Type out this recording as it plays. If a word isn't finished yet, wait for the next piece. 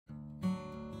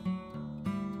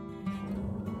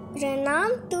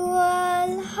Pranam to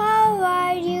all, how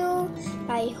are you?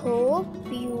 I hope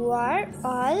you are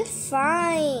all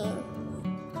fine.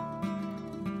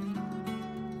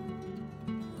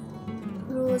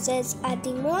 Roses are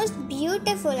the most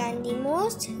beautiful and the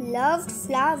most loved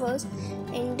flowers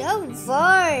in the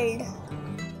world.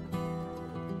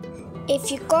 If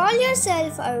you call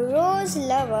yourself a rose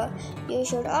lover, you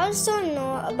should also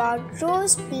know about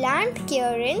rose plant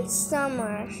care in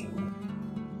summer.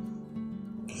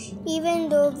 Even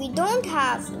though we don't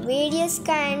have various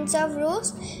kinds of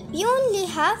rose, we only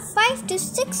have 5 to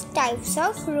 6 types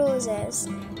of roses.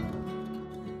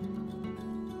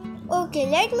 Okay,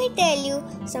 let me tell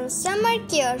you some summer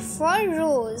care for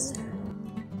rose.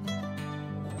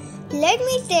 Let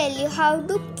me tell you how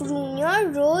to prune your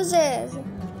roses.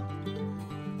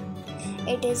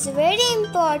 It is very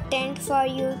important for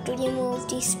you to remove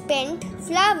the spent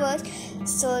flowers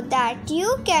so that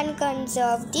you can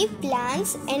conserve the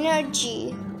plant's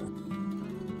energy.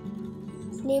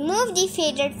 Remove the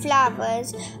faded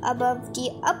flowers above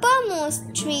the uppermost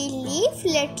tree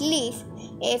leaflet leaf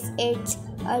if it's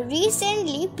a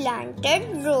recently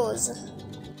planted rose.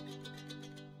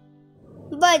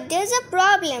 But there's a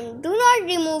problem. Do not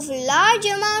remove large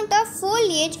amount of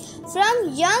foliage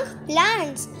from young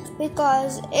plants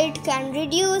because it can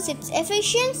reduce its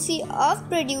efficiency of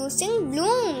producing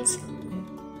blooms.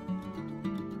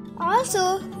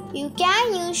 Also, you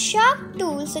can use sharp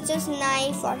tools such as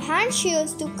knife or hand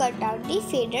shears to cut out the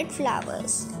faded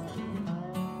flowers.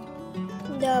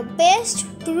 The best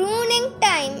pruning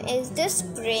time is the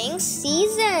spring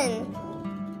season.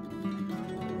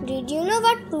 Did you know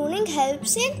what pruning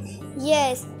helps in?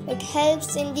 Yes, it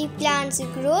helps in the plant's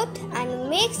growth and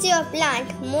makes your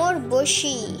plant more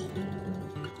bushy.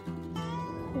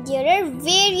 There are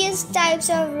various types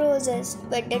of roses,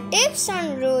 but the tips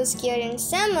on rose care in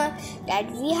summer that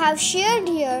we have shared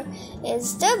here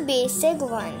is the basic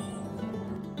one.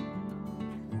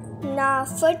 Now,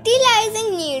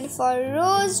 fertilizing need for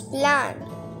rose plant.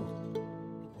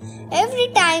 Every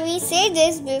time we say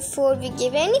this before we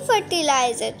give any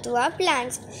fertilizer to our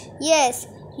plants. Yes,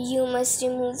 you must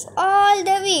remove all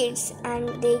the weeds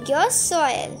and dig your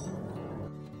soil.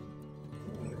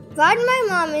 What my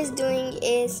mom is doing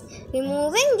is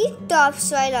removing the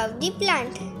topsoil of the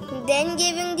plant, then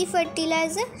giving the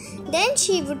fertilizer, then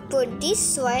she would put the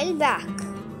soil back.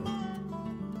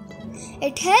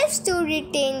 It helps to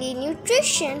retain the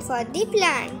nutrition for the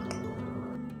plant.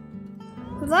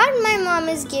 What my mom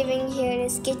is giving here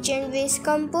is kitchen waste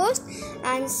compost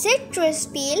and citrus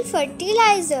peel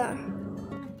fertilizer.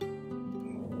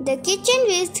 The kitchen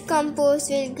waste compost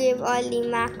will give all the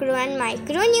macro and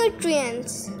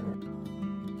micronutrients.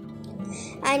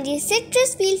 And the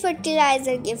citrus peel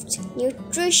fertilizer gives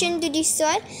nutrition to the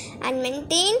soil and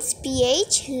maintains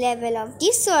pH level of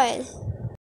the soil.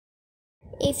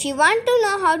 If you want to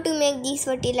know how to make these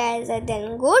fertilizer,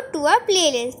 then go to our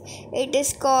playlist. It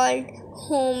is called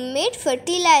Homemade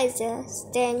Fertilizers.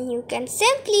 Then you can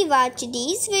simply watch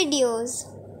these videos.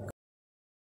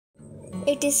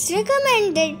 It is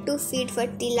recommended to feed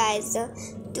fertilizer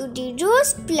to the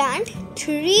rose plant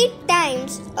 3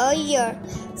 times a year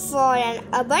for an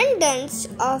abundance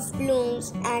of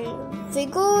blooms and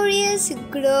vigorous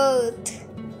growth.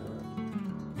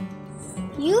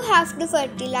 You have to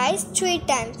fertilize 3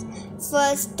 times.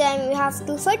 First time you have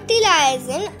to fertilize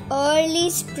in early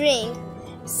spring,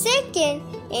 second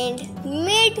in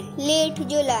mid-late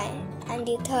July, and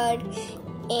the third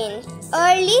in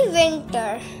early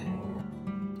winter.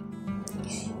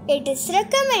 It is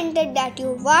recommended that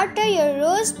you water your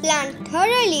rose plant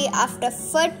thoroughly after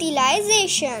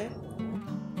fertilization.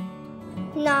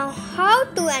 Now, how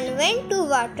to and when to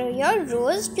water your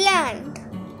rose plant?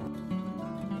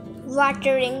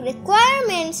 Watering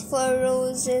requirements for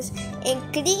roses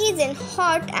increase in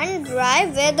hot and dry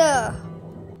weather.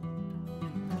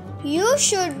 You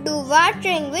should do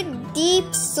watering with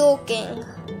deep soaking.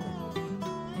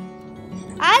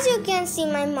 As you can see,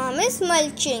 my mom is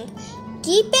mulching.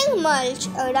 Keeping mulch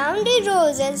around the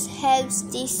roses helps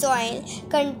the soil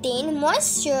contain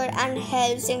moisture and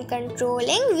helps in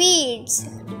controlling weeds.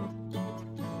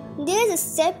 There is a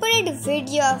separate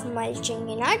video of mulching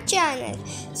in our channel,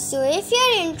 so if you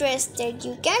are interested,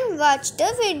 you can watch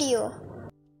the video.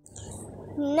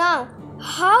 Now,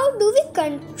 how do we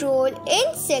control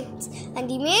insects and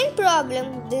the main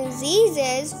problem,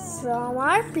 diseases from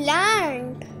our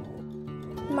plant?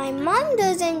 My mom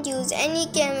doesn't use any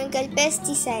chemical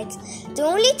pesticides. The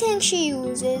only thing she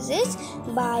uses is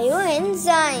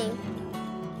Bioenzyme.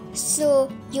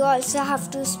 So you also have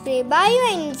to spray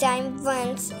Bioenzyme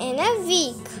once in a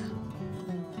week.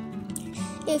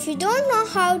 If you don't know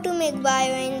how to make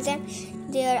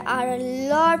bioenzyme, there are a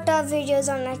lot of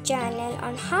videos on our channel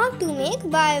on how to make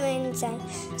bioenzyme,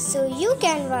 so you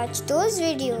can watch those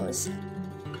videos.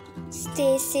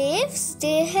 Stay safe,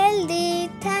 stay healthy.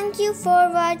 Thank you for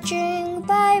watching.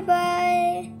 Bye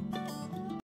bye.